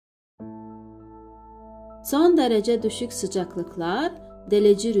Son derece düşük sıcaklıklar,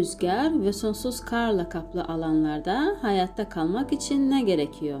 delici rüzgar ve sonsuz karla kaplı alanlarda hayatta kalmak için ne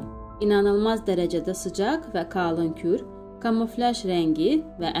gerekiyor? İnanılmaz derecede sıcak ve kalın kür, kamuflaj rengi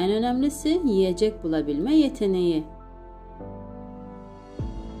ve en önemlisi yiyecek bulabilme yeteneği.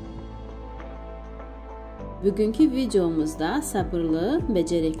 Bugünkü videomuzda sabırlı,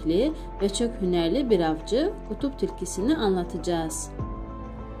 becerikli ve çok hünerli bir avcı kutup tilkisini anlatacağız.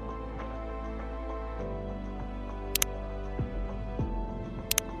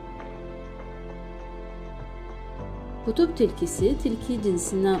 Kutup tilkisi tilki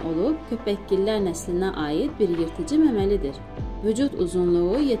cinsinden olup köpekgiller nesline ait bir yırtıcı memelidir. Vücut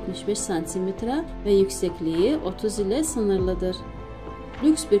uzunluğu 75 cm ve yüksekliği 30 ile sınırlıdır.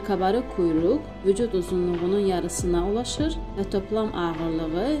 Lüks bir kabarık kuyruk vücut uzunluğunun yarısına ulaşır ve toplam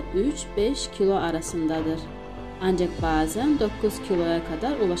ağırlığı 3-5 kilo arasındadır. Ancak bazen 9 kiloya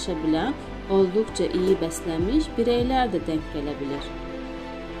kadar ulaşabilen oldukça iyi beslenmiş bireyler de denk gelebilir.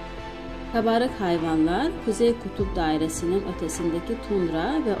 Kabarık hayvanlar Kuzey Kutup Dairesi'nin ötesindeki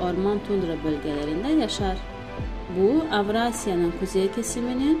tundra ve orman-tundra bölgelerinde yaşar. Bu, Avrasya'nın kuzey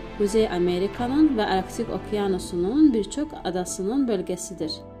kesiminin, Kuzey Amerika'nın ve Arktik Okyanusu'nun birçok adasının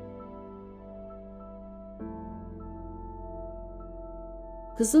bölgesidir.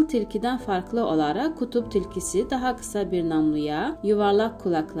 Kızıl tilkiden farklı olarak kutup tilkisi daha kısa bir namluya, yuvarlak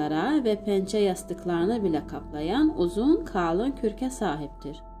kulaklara ve pençe yastıklarını bile kaplayan uzun, kalın kürke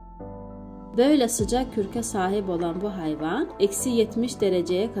sahiptir. Böyle sıcak kürke sahip olan bu hayvan, -70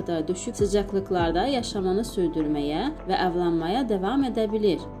 dereceye kadar düşük sıcaklıklarda yaşamını sürdürmeye ve avlanmaya devam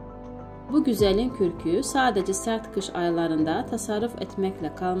edebilir. Bu güzelin kürkü sadece sert kış aylarında tasarruf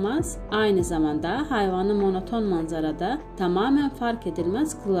etmekle kalmaz, aynı zamanda hayvanı monoton manzarada tamamen fark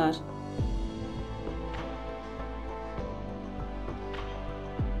edilmez kılar.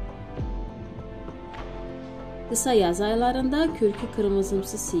 Kısa yaz aylarında kürkü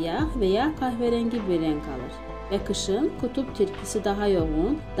kırmızımsı siyah veya kahverengi bir renk alır ve kışın kutup tilkisi daha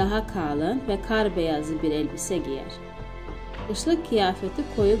yoğun, daha kalın ve kar beyazı bir elbise giyer. Kışlık kıyafeti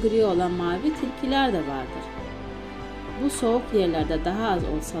koyu gri olan mavi tilkiler de vardır. Bu soğuk yerlerde daha az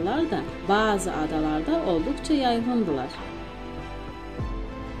olsalar da bazı adalarda oldukça yaygındılar.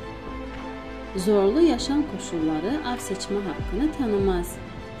 Zorlu yaşam koşulları av seçme hakkını tanımaz.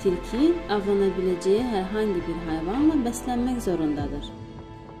 Tilki, avlanabileceği herhangi bir hayvanla beslenmek zorundadır.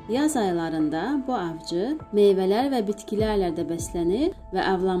 Yaz aylarında bu avcı meyveler ve bitkilerle de beslenir ve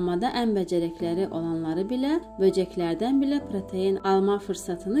avlanmada en becerikleri olanları bile böceklerden bile protein alma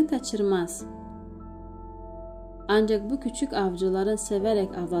fırsatını kaçırmaz. Ancak bu küçük avcıların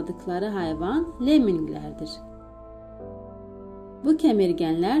severek avladıkları hayvan lemminglerdir. Bu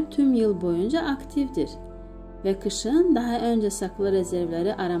kemirgenler tüm yıl boyunca aktiftir ve kışın daha önce saklı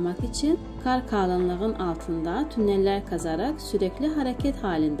rezervleri aramak için kar kalınlığın altında tüneller kazarak sürekli hareket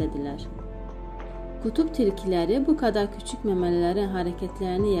halindediler. Kutup tilkileri bu kadar küçük memelilerin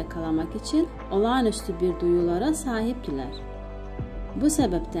hareketlerini yakalamak için olağanüstü bir duyulara sahiptiler. Bu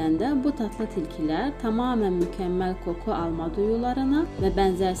sebepten de bu tatlı tilkiler tamamen mükemmel koku alma duyularına ve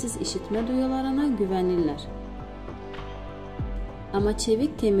benzersiz işitme duyularına güvenirler. Ama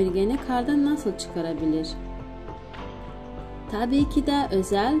çevik kemirgeni kardan nasıl çıkarabilir? Tabii ki de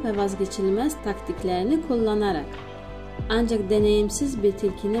özel ve vazgeçilmez taktiklerini kullanarak. Ancak deneyimsiz bir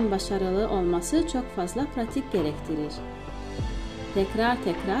tilkinin başarılı olması çok fazla pratik gerektirir. Tekrar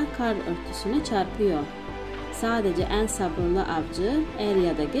kar örtüsüne çarpıyor. Sadece en sabırlı avcı er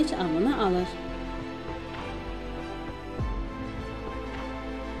ya da geç avını alır.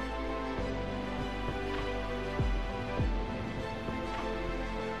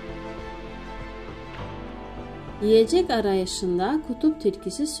 Yiyecek arayışında kutup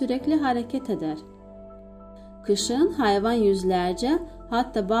tilkisi sürekli hareket eder. Kışın hayvan yüzlerce,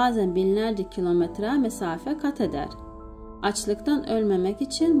 hatta bazen binlerce kilometre mesafe kat eder. Açlıktan ölmemek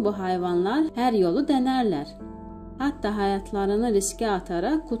için bu hayvanlar her yolu denerler. Hatta hayatlarını riske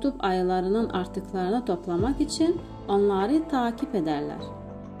atarak kutup ayılarının artıklarını toplamak için onları takip ederler.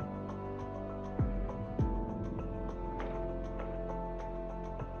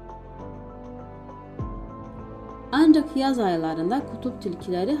 Ancak yaz aylarında kutup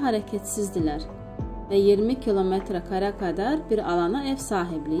tilkileri hareketsizdiler ve 20 kilometre kare kadar bir alana ev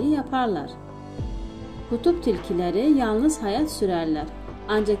sahipliği yaparlar. Kutup tilkileri yalnız hayat sürerler,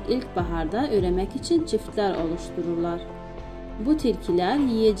 ancak ilkbaharda üremek için çiftler oluştururlar. Bu tilkiler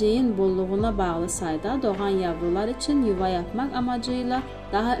yiyeceğin bolluğuna bağlı sayıda doğan yavrular için yuva yapmak amacıyla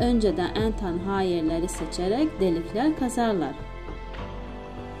daha önceden en tenha yerleri seçerek delikler kazarlar.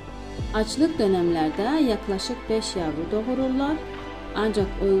 Açlık dönemlerde yaklaşık 5 yavru doğururlar Ancak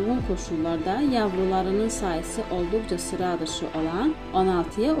uygun koşullarda yavrularının sayısı oldukça sıra dışı olan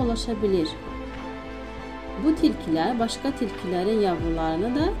 16'ya ulaşabilir. Bu tilkiler başka tilkilerin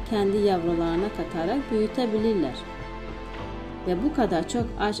yavrularını da kendi yavrularına katarak büyütebilirler. Ve bu kadar çok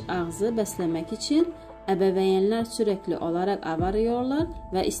aç ağzı beslemek için ebeveynler sürekli olarak av arıyorlar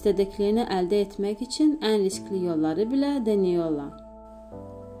ve istediklerini elde etmek için en riskli yolları bile deniyorlar.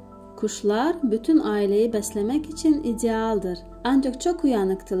 Kuşlar bütün aileyi beslemek için idealdir. Ancak çok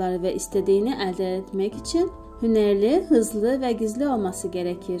uyanıktılar ve istediğini elde etmek için hünerli, hızlı ve gizli olması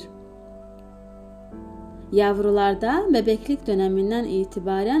gerekir. Yavrularda bebeklik döneminden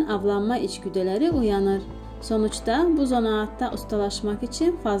itibaren avlanma içgüdüleri uyanır. Sonuçta bu zanaatta ustalaşmak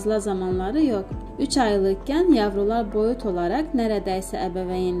için fazla zamanları yok. 3 aylıkken yavrular boyut olarak neredeyse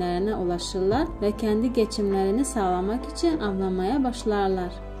ebeveynlerine ulaşırlar ve kendi geçimlerini sağlamak için avlanmaya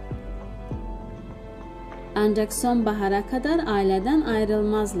başlarlar. Ancak sonbahara kadar aileden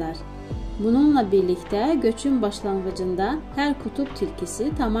ayrılmazlar. Bununla birlikte göçün başlangıcında her kutup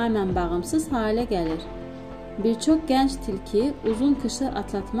tilkisi tamamen bağımsız hale gelir. Birçok genç tilki uzun kışı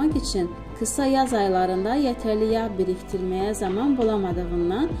atlatmak için kısa yaz aylarında yeterli yağ biriktirmeye zaman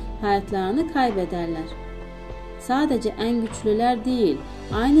bulamadığından hayatlarını kaybederler. Sadece en güçlüler değil,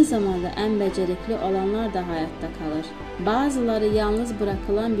 aynı zamanda en becerikli olanlar da hayatta kalır. Bazıları yalnız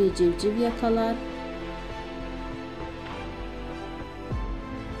bırakılan bir civciv yakalar,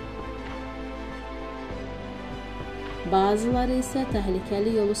 bazıları ise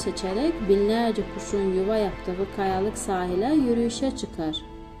tehlikeli yolu seçerek binlerce kuşun yuva yaptığı kayalık sahile yürüyüşe çıkar.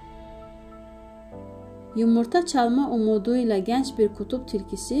 Yumurta çalma umuduyla genç bir kutup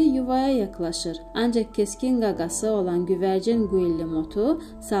tilkisi yuvaya yaklaşır. Ancak keskin gagası olan güvercin guillemotu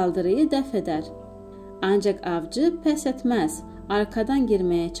saldırıyı def eder. Ancak avcı pes etmez, arkadan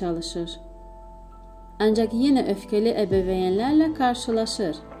girmeye çalışır. Ancak yine öfkeli ebeveynlerle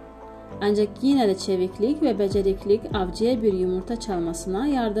karşılaşır. Ancak yine de çeviklik ve beceriklik avcıya bir yumurta çalmasına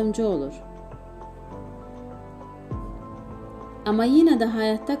yardımcı olur. Ama yine de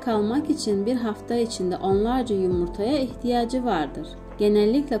hayatta kalmak için bir hafta içinde onlarca yumurtaya ihtiyacı vardır.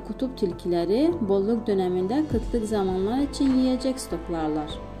 Genellikle kutup tilkileri bolluk döneminde kıtlık zamanlar için yiyecek stoklarlar.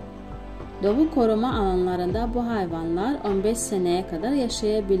 Doğu koruma alanlarında bu hayvanlar 15 seneye kadar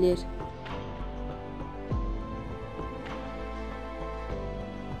yaşayabilir.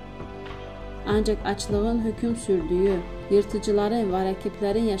 Ancak açlığın hüküm sürdüğü, yırtıcıların ve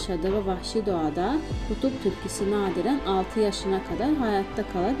rakiplerin yaşadığı vahşi doğada kutup tilkisi nadiren 6 yaşına kadar hayatta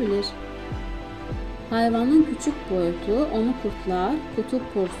kalabilir. Hayvanın küçük boyutu onu kurtlar,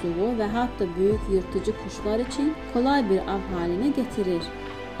 kutup porsuğu ve hatta büyük yırtıcı kuşlar için kolay bir av haline getirir.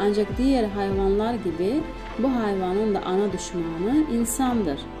 Ancak diğer hayvanlar gibi bu hayvanın da ana düşmanı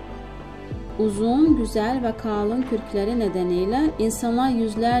insandır. Uzun, güzel ve kalın kürkleri nedeniyle insanlar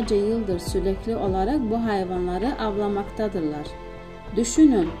yüzlerce yıldır sürekli olarak bu hayvanları avlamaktadırlar.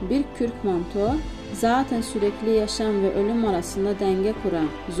 Düşünün, bir kürk manto zaten sürekli yaşam ve ölüm arasında denge kuran,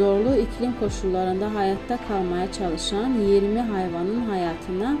 zorlu iklim koşullarında hayatta kalmaya çalışan 20 hayvanın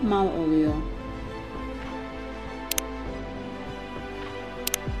hayatına mal oluyor.